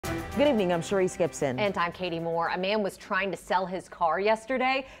Good evening, I'm Cherise Gibson. And I'm Katie Moore. A man was trying to sell his car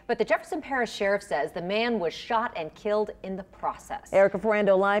yesterday, but the Jefferson Parish Sheriff says the man was shot and killed in the process. Erica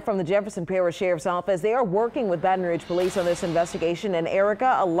Ferrando live from the Jefferson Parish Sheriff's Office. They are working with Baton Rouge police on this investigation. And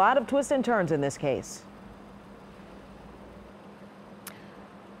Erica, a lot of twists and turns in this case.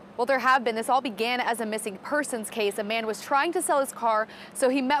 Well, there have been. This all began as a missing persons case. A man was trying to sell his car, so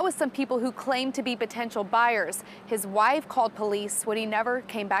he met with some people who claimed to be potential buyers. His wife called police when he never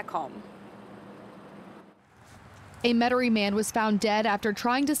came back home. A Metairie man was found dead after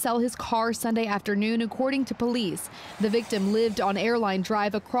trying to sell his car Sunday afternoon, according to police. The victim lived on Airline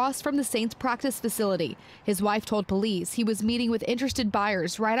Drive across from the Saints practice facility. His wife told police he was meeting with interested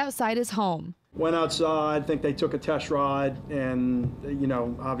buyers right outside his home. Went outside, I think they took a test ride, and,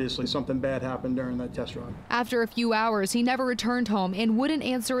 obviously something bad happened during that test ride. After a few hours, he never returned home and wouldn't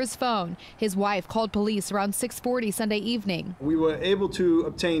answer his phone. His wife called police around 6:40 Sunday evening. We were able to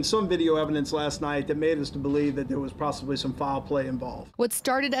obtain some video evidence last night that made us to believe that there was possibly some foul play involved. What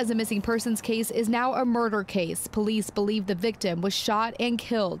started as a missing persons case is now a murder case. Police believe the victim was shot and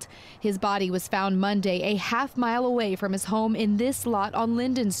killed. His body was found Monday, a half-mile away from his home in this lot on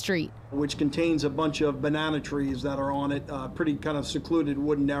Linden Street, which contains a bunch of banana trees that are on it, pretty kind of secluded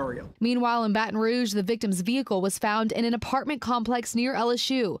wooden area. Meanwhile, in Baton Rouge, the victim's vehicle was found in an apartment complex near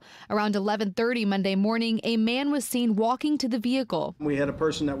LSU. Around 11:30 Monday morning, a man was seen walking to the vehicle. We had a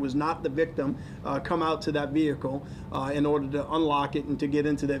person that was not the victim come out to that vehicle in order to unlock it and to get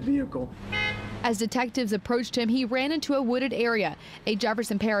into that vehicle. As detectives approached him, he ran into a wooded area. A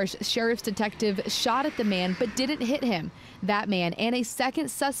Jefferson Parish Sheriff's detective shot at the man but didn't hit him. That man and a second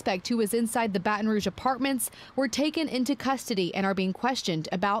suspect who was inside the Baton Rouge apartments were taken into custody and are being questioned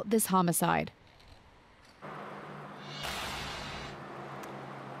about this homicide.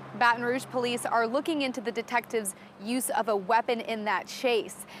 Baton Rouge police are looking into the detective's use of a weapon in that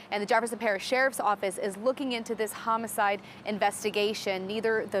chase. And the Jefferson Parish Sheriff's Office is looking into this homicide investigation.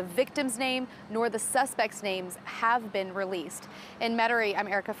 Neither the victim's name nor the suspect's names have been released. In Metairie, I'm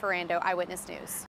Erica Ferrando, Eyewitness News.